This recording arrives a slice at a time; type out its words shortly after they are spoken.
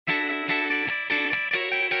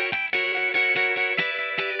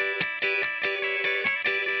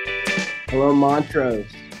Hello, Montrose.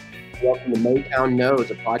 Welcome to Motown Knows,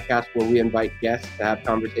 a podcast where we invite guests to have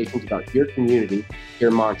conversations about your community here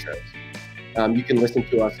in Montrose. You can listen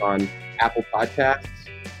to us on Apple Podcasts,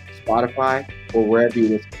 Spotify, or wherever you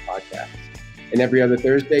listen to podcasts. And every other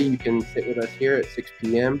Thursday, you can sit with us here at 6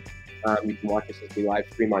 p.m. You can watch us as we live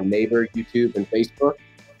stream on Naver, YouTube, and Facebook.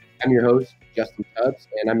 I'm your host, Justin Tubbs,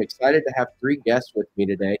 and I'm excited to have three guests with me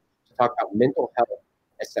today to talk about mental health,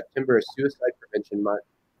 as September is Suicide Prevention Month,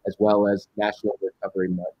 as well as National Recovery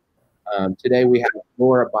Month. Today we have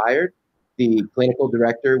Laura Byard, the Clinical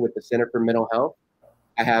Director with the Center for Mental Health.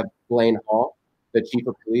 I have Blaine Hall, the Chief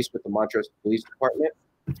of Police with the Montrose Police Department.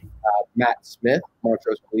 Matt Smith,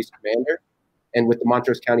 Montrose Police Commander. And with the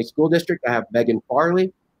Montrose County School District, I have Megan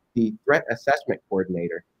Farley, the Threat Assessment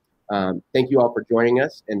Coordinator. Thank you all for joining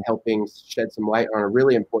us and helping shed some light on a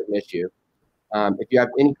really important issue. If you have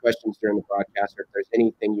any questions during the broadcast, or if there's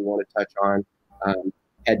anything you want to touch on,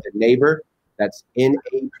 head to Naver, that's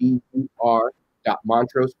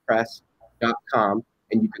naver.montrosepress.com,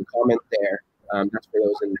 and you can comment there. That's for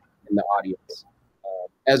those in the audience.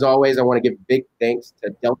 As always, I want to give big thanks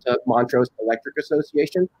to Delta Montrose Electric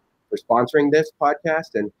Association for sponsoring this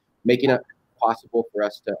podcast and making it possible for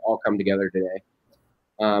us to all come together today.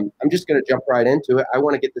 I'm just going to jump right into it. I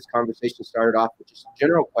want to get this conversation started off with just a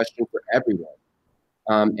general question for everyone,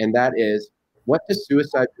 and that is, what does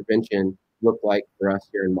suicide prevention look like for us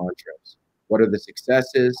here in Montrose? What are the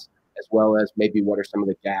successes, as well as maybe what are some of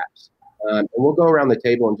the gaps? And we'll go around the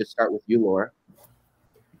table and just start with you, Laura.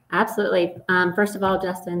 Absolutely. First of all,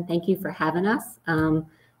 Justin, thank you for having us.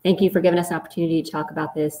 Thank you for giving us an opportunity to talk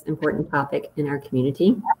about this important topic in our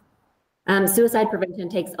community. Suicide prevention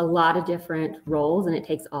takes a lot of different roles, and it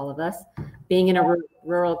takes all of us. Being in a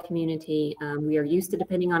rural community, we are used to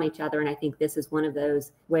depending on each other, and I think this is one of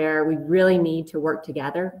those where we really need to work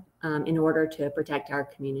together in order to protect our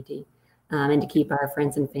community and to keep our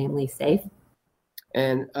friends and family safe.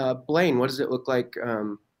 And Blaine, what does it look like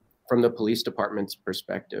from the police department's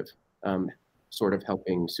perspective, sort of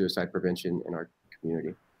helping suicide prevention in our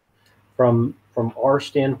community? From our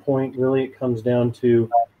standpoint, really, it comes down to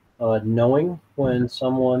knowing when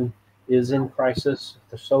someone is in crisis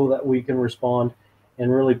so that we can respond,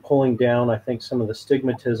 and really pulling down, I think, some of the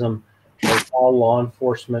stigmatism of how law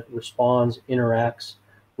enforcement responds, interacts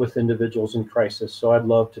with individuals in crisis. So I'd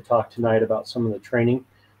love to talk tonight about some of the training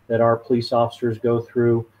that our police officers go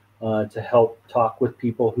through to help talk with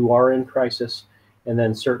people who are in crisis. And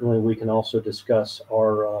then certainly we can also discuss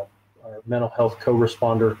our mental health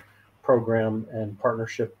co-responder program and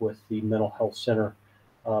partnership with the Mental Health Center,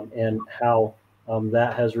 and how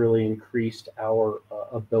that has really increased our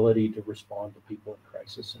ability to respond to people in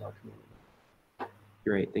crisis in our community.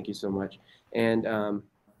 Great, thank you so much. And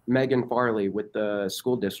Megan Farley with the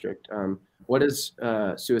school district, what does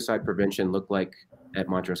suicide prevention look like at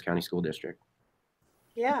Montrose County School District?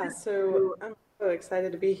 Yeah, so I'm so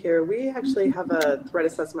excited to be here. We actually have a threat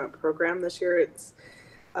assessment program this year. It's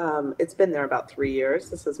been there about 3 years.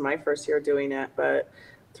 This is my first year doing it, but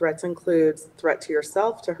threats includes threat to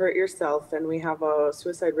yourself, to hurt yourself, and we have a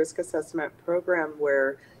suicide risk assessment program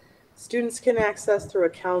where students can access through a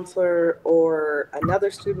counselor, or another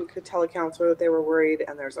student could tell a counselor that they were worried,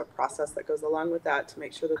 and there's a process that goes along with that to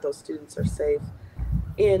make sure that those students are safe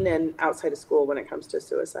in and outside of school when it comes to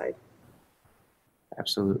suicide.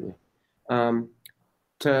 Absolutely.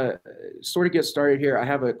 To sort of get started here, I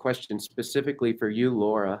have a question specifically for you,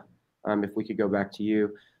 Laura, if we could go back to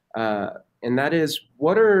you. And that is,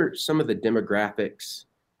 what are some of the demographics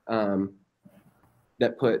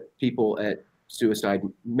that put people at suicide,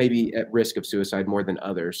 maybe at risk of suicide more than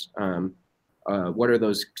others? What are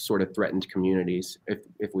those sort of threatened communities,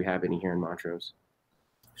 if we have any here in Montrose?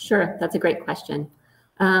 Sure, that's a great question.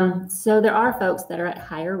 So there are folks that are at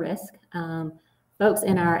higher risk. Folks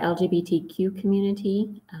in our LGBTQ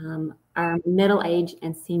community, our middle-aged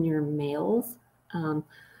and senior males,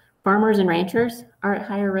 farmers and ranchers are at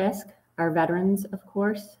higher risk, our veterans, of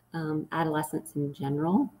course, adolescents in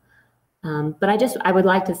general. But I would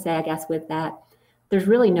like to say, I guess, with that, there's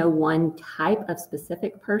really no one type of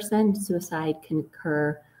specific person. Suicide can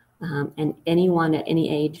occur in anyone at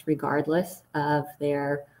any age, regardless of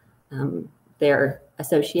their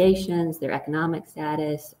associations, their economic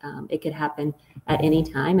status. It could happen at any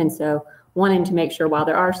time. And so wanting to make sure, while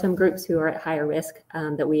there are some groups who are at higher risk,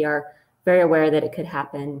 that we are very aware that it could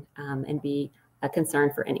happen and be a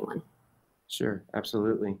concern for anyone. Sure,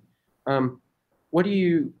 absolutely. What do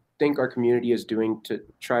you think our community is doing to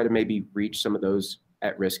try to maybe reach some of those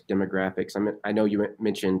at-risk demographics? I know you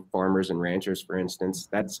mentioned farmers and ranchers, for instance.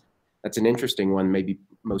 That's an interesting one. Maybe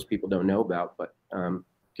most people don't know about, but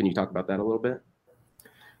can you talk about that a little bit?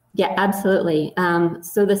 Yeah, absolutely.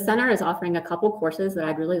 So the center is offering a couple courses that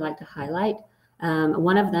I'd really like to highlight.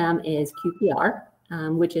 One of them is QPR,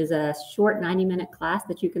 which is a short 90-minute class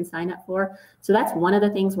that you can sign up for. So that's one of the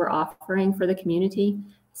things we're offering for the community.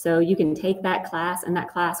 So you can take that class, and that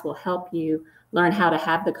class will help you learn how to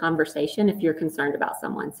have the conversation if you're concerned about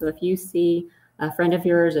someone. So if you see a friend of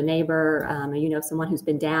yours, a neighbor, someone who's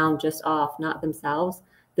been down, just off, not themselves,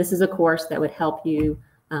 this is a course that would help you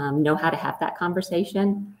know how to have that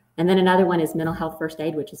conversation. And then another one is mental health first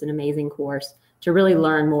aid, which is an amazing course to really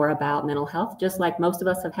learn more about mental health. Just like most of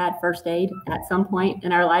us have had first aid at some point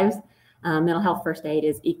in our lives, mental health first aid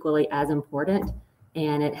is equally as important,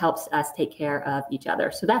 and it helps us take care of each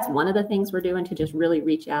other. So that's one of the things we're doing to just really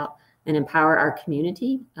reach out and empower our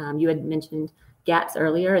community. You had mentioned gaps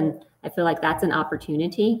earlier, and I feel like that's an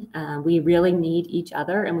opportunity. We really need each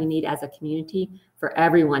other, and we need as a community for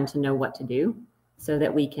everyone to know what to do so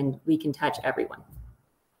that we can touch everyone.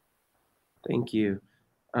 Thank you.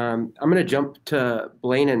 I'm going to jump to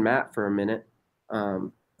Blaine and Matt for a minute.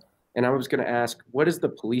 And I was going to ask, what is the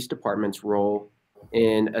police department's role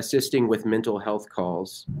in assisting with mental health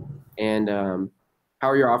calls? And how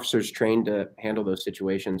are your officers trained to handle those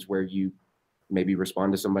situations where you maybe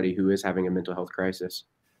respond to somebody who is having a mental health crisis?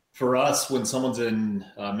 For us, when someone's in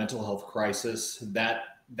a mental health crisis,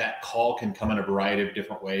 that call can come in a variety of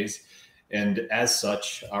different ways. And as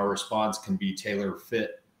such, our response can be tailor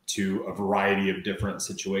fit to a variety of different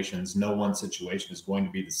situations. No one situation is going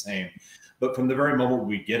to be the same. But from the very moment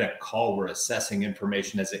we get a call, we're assessing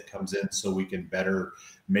information as it comes in so we can better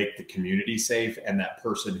make the community safe and that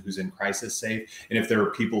person who's in crisis safe. And if there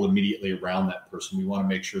are people immediately around that person, we want to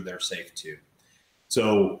make sure they're safe too.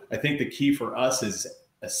 So I think the key for us is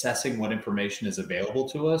assessing what information is available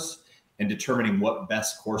to us and determining what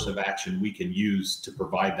best course of action we can use to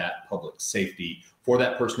provide that public safety for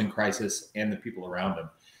that person in crisis and the people around them.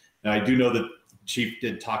 Now, I do know that Chief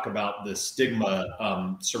did talk about the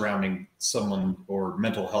stigma surrounding someone or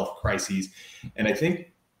mental health crises. And I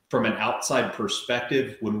think from an outside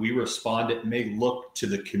perspective, when we respond, it may look to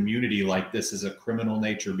the community like this is a criminal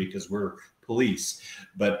nature because we're police.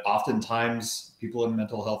 But oftentimes, people in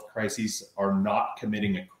mental health crises are not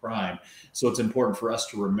committing a crime. So it's important for us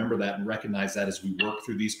to remember that and recognize that as we work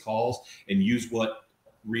through these calls and use what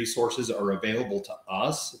resources are available to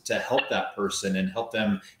us to help that person and help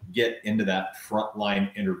them get into that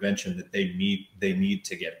frontline intervention that they need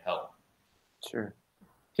to get help. Sure.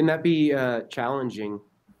 Can that be challenging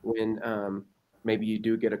when maybe you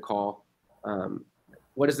do get a call?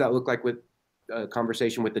 What does that look like with a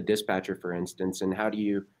conversation with the dispatcher, for instance, and how do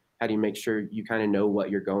you make sure you kind of know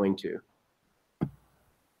what you're going to?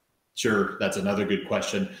 Sure, that's another good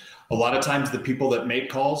question. A lot of times the people that make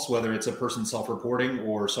calls, whether it's a person self-reporting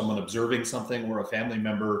or someone observing something or a family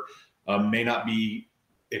member, may not be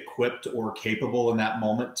equipped or capable in that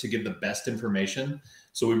moment to give the best information.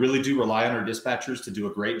 So we really do rely on our dispatchers to do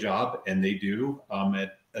a great job, and they do,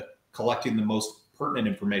 at collecting the most pertinent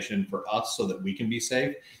information for us so that we can be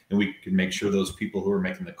safe and we can make sure those people who are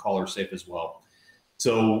making the call are safe as well.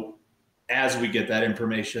 So as we get that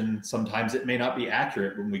information, sometimes it may not be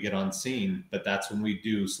accurate when we get on scene, but that's when we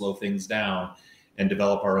do slow things down and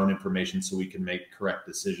develop our own information so we can make correct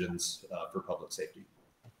decisions for public safety.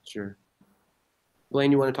 Sure.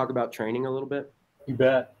 Blaine, you want to talk about training a little bit? You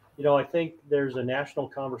bet. I think there's a national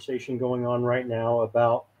conversation going on right now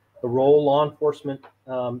about the role law enforcement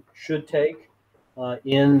should take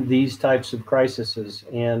in these types of crises.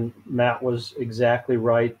 And Matt was exactly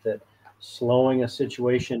right that slowing a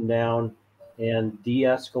situation down and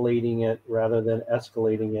de-escalating it rather than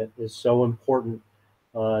escalating it is so important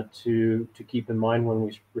to keep in mind when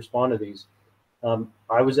we respond to these.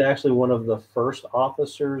 I was actually one of the first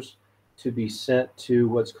officers to be sent to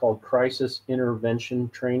what's called crisis intervention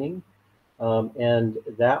training. And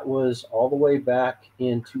that was all the way back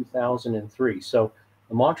in 2003. So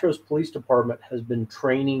the Montrose Police Department has been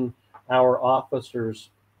training our officers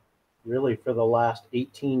really for the last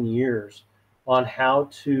 18 years on how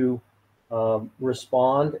to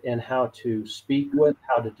respond and how to speak with,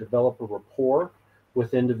 how to develop a rapport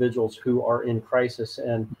with individuals who are in crisis.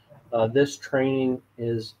 And this training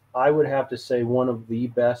is, I would have to say, one of the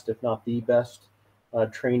best, if not the best,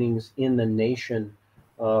 trainings in the nation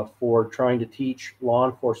for trying to teach law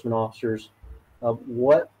enforcement officers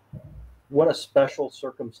what a special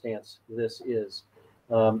circumstance this is.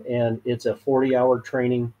 And it's a 40-hour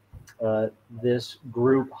training. This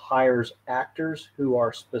group hires actors who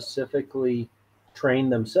are specifically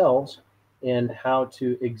trained themselves in how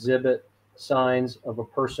to exhibit signs of a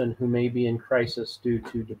person who may be in crisis due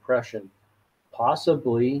to depression,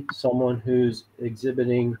 possibly someone who's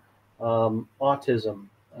exhibiting autism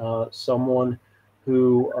someone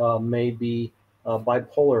who may be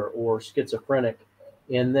bipolar or schizophrenic,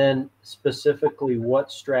 and then specifically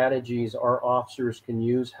what strategies our officers can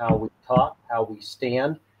use, how we talk, how we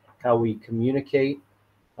stand, how we communicate,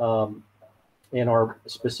 and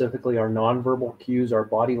specifically our nonverbal cues, our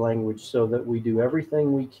body language, so that we do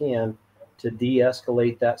everything we can to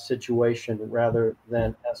de-escalate that situation rather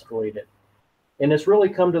than escalate it. And it's really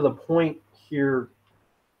come to the point here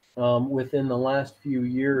within the last few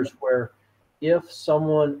years where if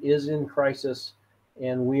someone is in crisis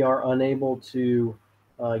and we are unable to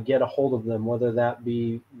get a hold of them, whether that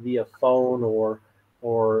be via phone or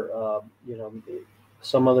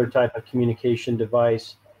some other type of communication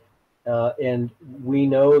device, and we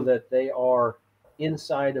know that they are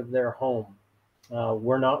inside of their home,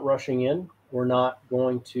 we're not rushing in. We're not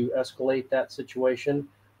going to escalate that situation.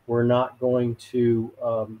 We're not going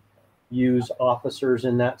to use officers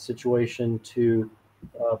in that situation to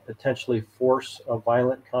potentially force a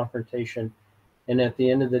violent confrontation. And at the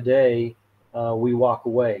end of the day, we walk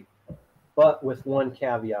away. But with one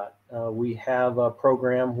caveat, we have a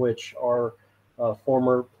program which our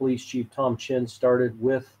former police chief Tom Chin started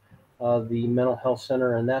with the mental health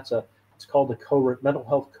center, and it's called the mental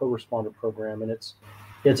health co-responder program, and it's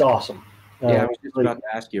awesome. Yeah, I was just about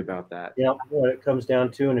to ask you about that. Yeah, what it comes down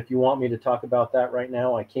to, and if you want me to talk about that right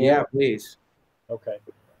now, I can. Yeah, please. Okay.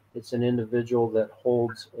 It's an individual that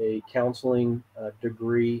holds a counseling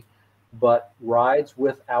degree, but rides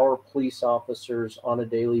with our police officers on a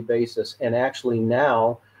daily basis. And actually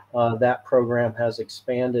now that program has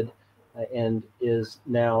expanded and is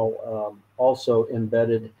now also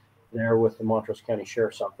embedded there with the Montrose County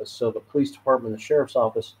Sheriff's Office. So the police department and the sheriff's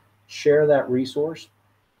office share that resource,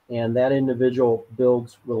 and that individual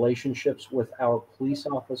builds relationships with our police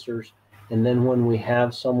officers. And then when we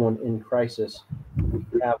have someone in crisis, we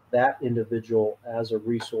have that individual as a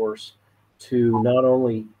resource to not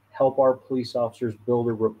only help our police officers build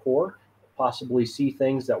a rapport, possibly see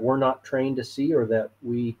things that we're not trained to see or that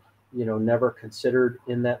we, never considered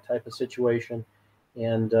in that type of situation.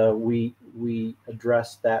 And we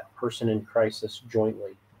address that person in crisis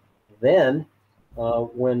jointly. Then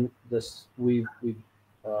when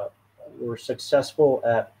we're successful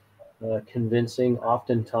at convincing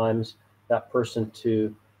oftentimes that person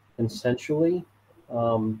to consensually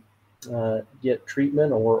get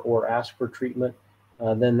treatment or ask for treatment,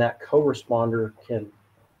 then that co-responder can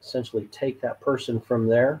essentially take that person from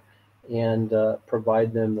there and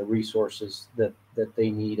provide them the resources that they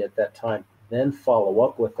need at that time. Then follow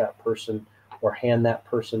up with that person or hand that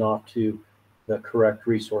person off to the correct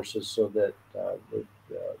resources so that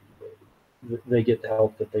they get the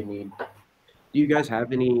help that they need. Do you guys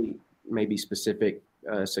have any maybe specific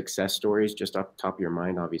success stories just off the top of your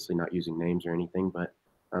mind, obviously not using names or anything, but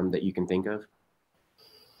that you can think of?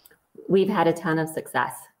 We've had a ton of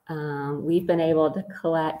success. We've been able to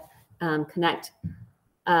connect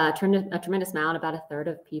a tremendous amount, about a third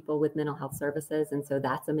of people with mental health services. And so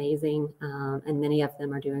that's amazing. And many of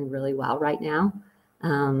them are doing really well right now.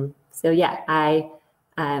 So yeah,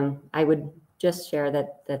 I would just share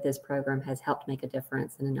that this program has helped make a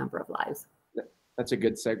difference in a number of lives. That's a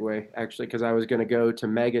good segue, actually, because I was going to go to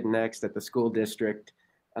Megan next at the school district.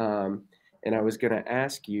 And I was going to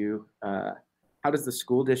ask you, how does the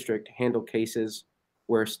school district handle cases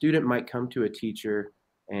where a student might come to a teacher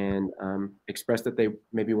and express that they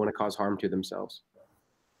maybe want to cause harm to themselves?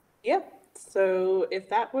 Yeah. So if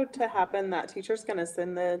that were to happen, that teacher's going to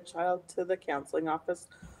send the child to the counseling office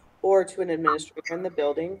or to an administrator in the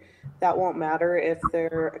building. That won't matter if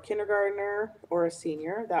they're a kindergartner or a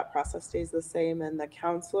senior. That process stays the same, and the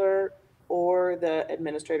counselor or the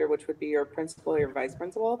administrator, which would be your principal or your vice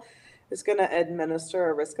principal, is going to administer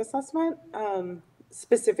a risk assessment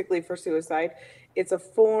specifically for suicide. It's a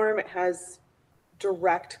form. It has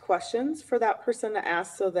direct questions for that person to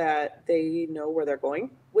ask so that they know where they're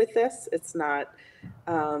going with this. It's not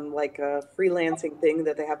like a freelancing thing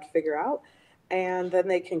that they have to figure out. And then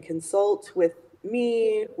they can consult with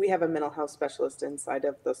me. We have a mental health specialist inside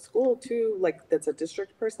of the school too, like that's a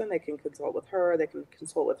district person. They can consult with her. They can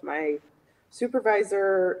consult with my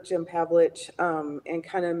supervisor, Jim Pavlich, and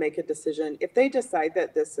kind of make a decision. If they decide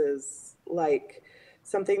that this is like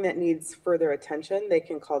something that needs further attention, they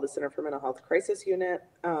can call the Center for Mental Health Crisis Unit.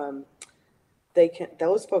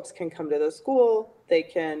 Those folks can come to the school. They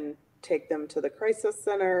can take them to the crisis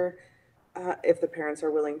center if the parents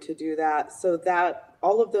are willing to do that. So that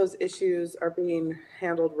all of those issues are being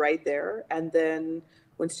handled right there. And then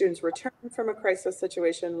when students return from a crisis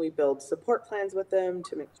situation, we build support plans with them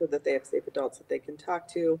to make sure that they have safe adults that they can talk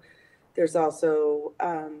to. There's also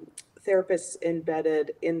therapists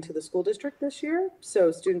embedded into the school district this year,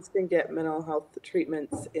 so students can get mental health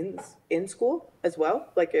treatments in school as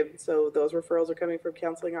well. So those referrals are coming from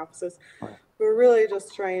counseling offices. We're really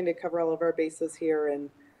just trying to cover all of our bases here and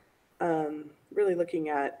really looking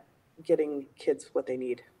at getting kids what they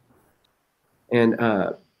need. And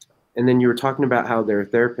then you were talking about how there are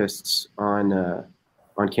therapists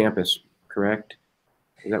on campus, correct?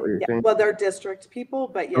 Is that what you're saying? Well, they're district people,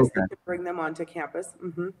 but yes, Okay. they can bring them onto campus.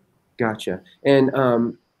 Mm-hmm. Gotcha. And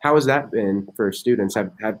how has that been for students?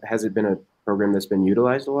 Has it been a program that's been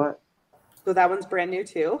utilized a lot? So that one's brand new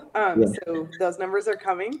too. So those numbers are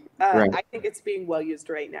coming. Right. I think it's being well used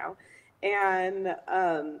right now. And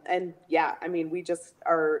yeah, I mean, we just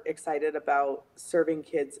are excited about serving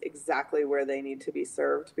kids exactly where they need to be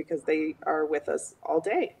served because they are with us all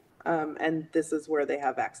day. And this is where they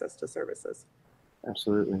have access to services.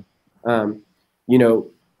 Absolutely.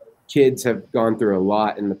 Kids have gone through a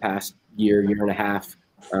lot in the past year and a half,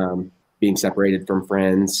 being separated from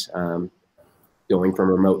friends, going from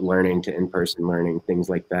remote learning to in-person learning, things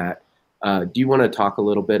like that. Do you want to talk a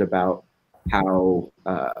little bit about how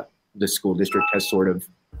the school district has sort of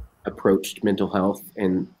approached mental health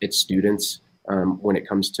and its students when it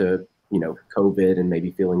comes to, COVID and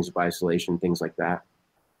maybe feelings of isolation, things like that?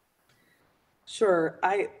 Sure.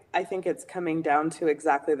 I think it's coming down to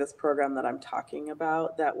exactly this program that I'm talking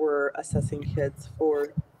about, that we're assessing kids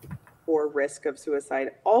for risk of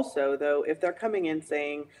suicide. Also, though, if they're coming in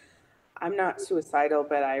saying, I'm not suicidal,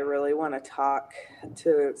 but I really want to talk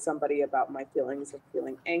to somebody about my feelings of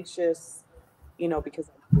feeling anxious,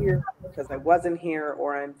 because I'm here, because I wasn't here,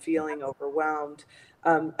 or I'm feeling overwhelmed.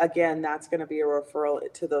 Again, that's going to be a referral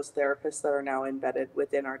to those therapists that are now embedded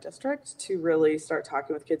within our district to really start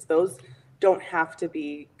talking with kids. Those don't have to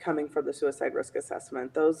be coming from the suicide risk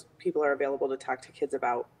assessment. Those people are available to talk to kids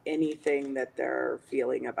about anything that they're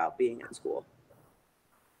feeling about being in school.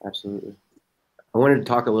 Absolutely. I wanted to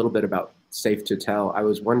talk a little bit about Safe to Tell. I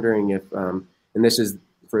was wondering if, and this is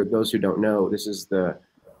for those who don't know, this is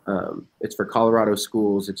it's for Colorado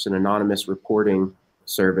schools. It's an anonymous reporting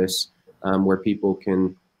service where people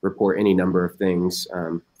can report any number of things,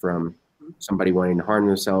 from somebody wanting to harm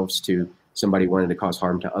themselves to somebody wanting to cause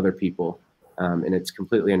harm to other people. And it's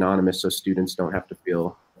completely anonymous, so students don't have to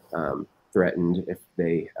feel threatened if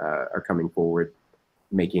they are coming forward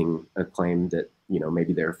making a claim that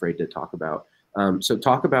maybe they're afraid to talk about. So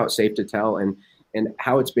talk about Safe to Tell and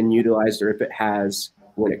how it's been utilized, or if it has,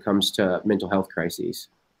 when it comes to mental health crises.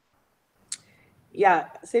 Yeah,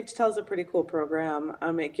 Safe to Tell is a pretty cool program.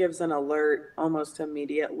 It gives an alert almost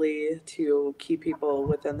immediately to key people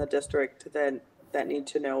within the district that need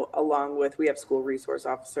to know, along with, we have school resource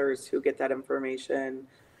officers who get that information.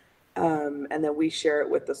 And then we share it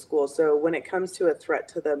with the school. So when it comes to a threat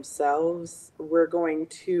to themselves, we're going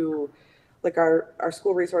to, like our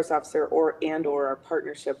school resource officer or our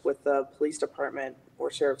partnership with the police department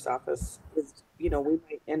or sheriff's office is, we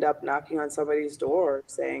might end up knocking on somebody's door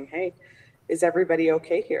saying, hey, is everybody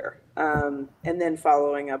okay here? And then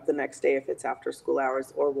following up the next day if it's after school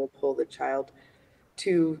hours, or we'll pull the child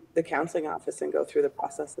to the counseling office and go through the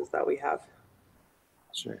processes that we have.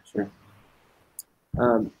 Sure.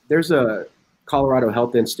 There's a Colorado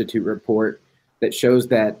Health Institute report that shows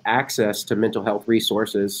that access to mental health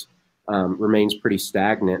resources remains pretty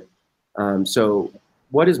stagnant. So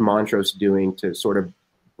what is Montrose doing to sort of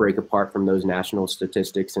break apart from those national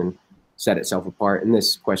statistics and set itself apart? And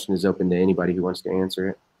this question is open to anybody who wants to answer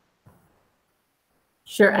it.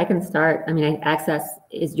 Sure, I can start. I mean, access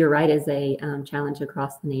you're right, is a challenge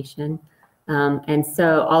across the nation. And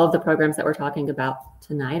so all of the programs that we're talking about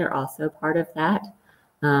tonight are also part of that.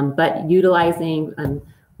 But utilizing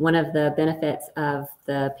one of the benefits of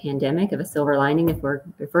the pandemic, of a silver lining, if we're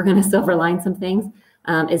going to silver line some things,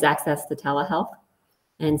 is access to telehealth.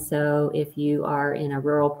 And so if you are in a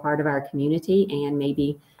rural part of our community and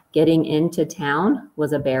maybe getting into town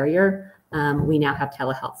was a barrier, we now have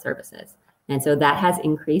telehealth services. And so that has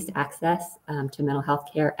increased access to mental health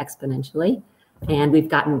care exponentially. And we've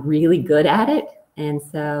gotten really good at it. And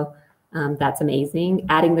so that's amazing.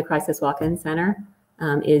 Adding the Crisis Walk-In Center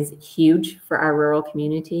is huge for our rural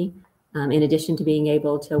community. In addition to being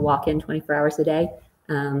able to walk in 24 hours a day,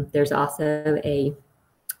 there's also a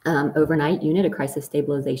overnight unit, a crisis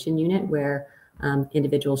stabilization unit, where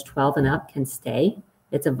individuals 12 and up can stay.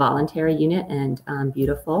 It's a voluntary unit and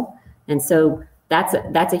beautiful. And so that's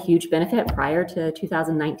a huge benefit. Prior to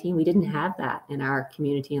 2019, we didn't have that in our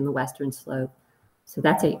community in the Western Slope. So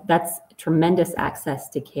that's tremendous access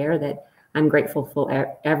to care that I'm grateful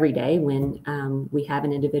for every day when we have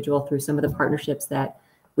an individual, through some of the partnerships that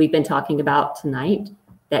we've been talking about tonight,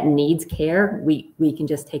 that needs care, we can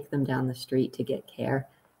just take them down the street to get care.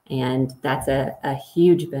 And that's a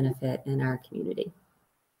huge benefit in our community.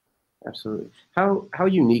 Absolutely. How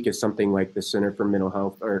unique is something like the Center for Mental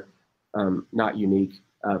Health, or not unique,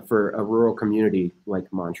 for a rural community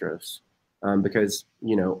like Montrose? Because,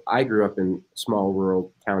 I grew up in a small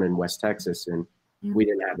rural town in West Texas, and we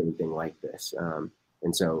didn't have anything like this.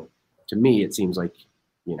 And so to me, it seems like,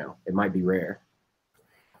 it might be rare.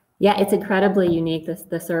 Yeah, it's incredibly unique,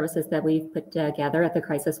 the services that we've put together at the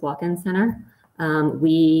Crisis Walk-In Center.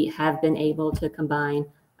 We have been able to combine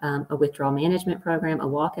a withdrawal management program, a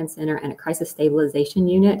walk-in center, and a crisis stabilization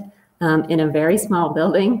unit in a very small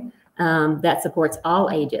building that supports all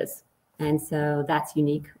ages. And so that's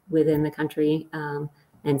unique within the country.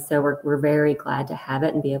 And so we're very glad to have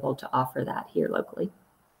it and be able to offer that here locally.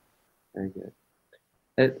 Very good.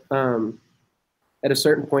 At a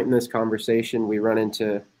certain point in this conversation, we run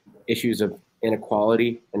into issues of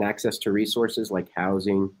inequality and access to resources like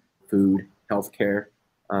housing, food, healthcare.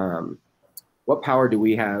 What power do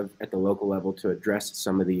we have at the local level to address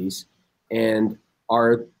some of these? And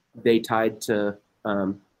are they tied to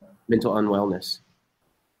mental unwellness?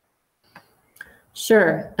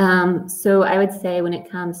 Sure. So I would say when it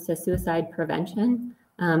comes to suicide prevention,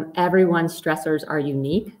 everyone's stressors are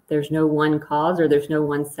unique. There's no one cause, or there's no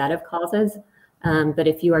one set of causes. But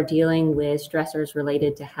if you are dealing with stressors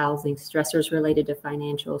related to housing, stressors related to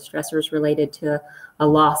financial, stressors related to a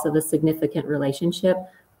loss of a significant relationship,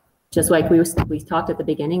 just like we talked at the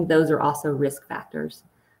beginning, those are also risk factors.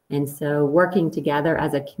 And so working together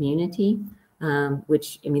as a community,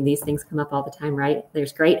 which, these things come up all the time, right?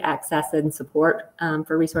 There's great access and support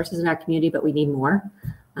for resources in our community, but we need more.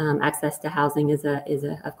 Access to housing is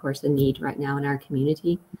of course, a need right now in our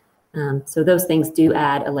community. So those things do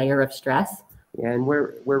add a layer of stress. Yeah, and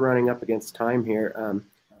we're running up against time here,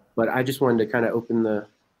 but I just wanted to kind of open the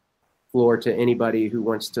floor to anybody who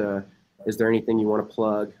wants to. Is there anything you want to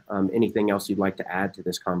plug? Anything else you'd like to add to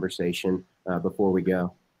this conversation before we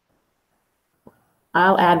go?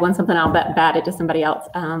 I'll add something. I'll bat it to somebody else.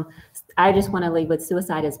 I just want to leave with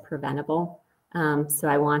suicide is preventable. So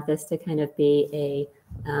I want this to kind of be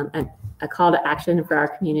a call to action for our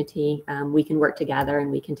community. We can work together and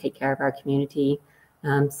we can take care of our community.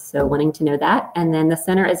 So wanting to know that. And then the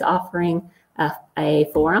center is offering a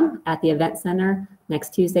forum at the event center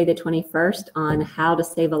next Tuesday, the 21st, on how to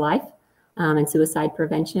save a life and suicide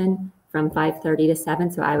prevention from 5:30 to 7.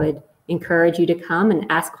 So I would encourage you to come and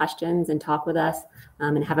ask questions and talk with us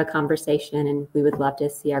and have a conversation. And we would love to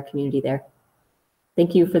see our community there.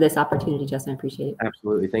 Thank you for this opportunity, Justin. I appreciate it.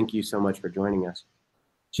 Absolutely. Thank you so much for joining us.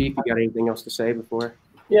 Chief, you got anything else to say before?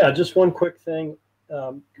 Yeah, just one quick thing,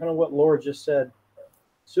 kind of what Laura just said.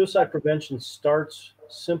 Suicide prevention starts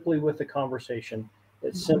simply with a conversation.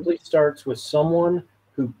 It simply starts with someone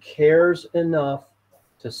who cares enough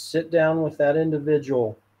to sit down with that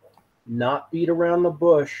individual, not beat around the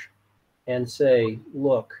bush, and say,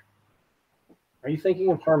 look, are you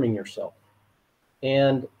thinking of harming yourself?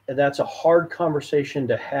 And that's a hard conversation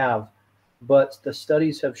to have, but the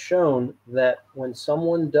studies have shown that when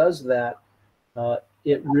someone does that,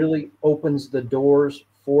 it really opens the doors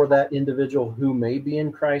for that individual who may be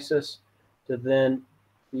in crisis to then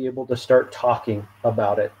be able to start talking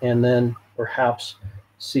about it and then perhaps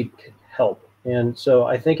seek help. And so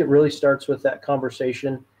I think it really starts with that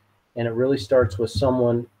conversation, and it really starts with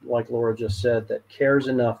someone, like Laura just said, that cares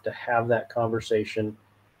enough to have that conversation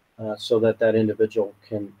so that that individual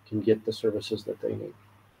can get the services that they need.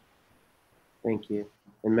 Thank you.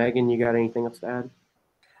 And Megan, you got anything else to add?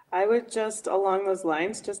 I would just, along those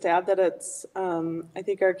lines, just add that it's, I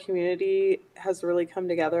think our community has really come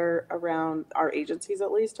together around, our agencies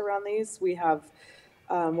at least, around these. We have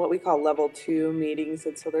what we call level 2 meetings.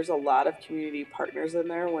 And so there's a lot of community partners in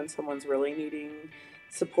there when someone's really needing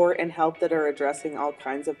support and help that are addressing all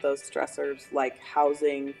kinds of those stressors like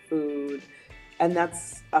housing, food, and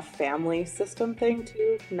that's a family system thing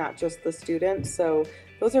too, not just the student. So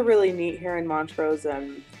those are really neat here in Montrose,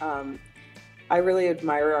 and I really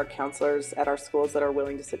admire our counselors at our schools that are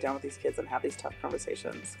willing to sit down with these kids and have these tough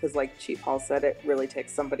conversations. Because like Chief Hall said, it really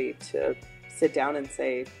takes somebody to sit down and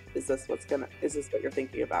say, is this what you're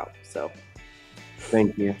thinking about? So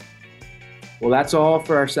thank you. Well, that's all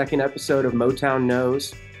for our second episode of Motown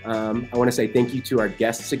Knows. I want to say thank you to our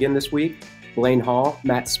guests again this week, Blaine Hall,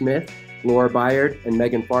 Matt Smith, Laura Byard, and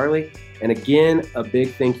Megan Farley. And again, a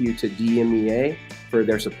big thank you to DMEA for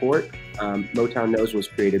their support. Motown Knows was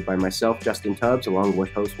created by myself, Justin Tubbs, along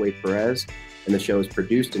with host Wade Perez. And the show is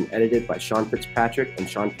produced and edited by Sean Fitzpatrick and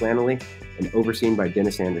Sean Flannelly and overseen by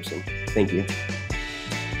Dennis Anderson. Thank you.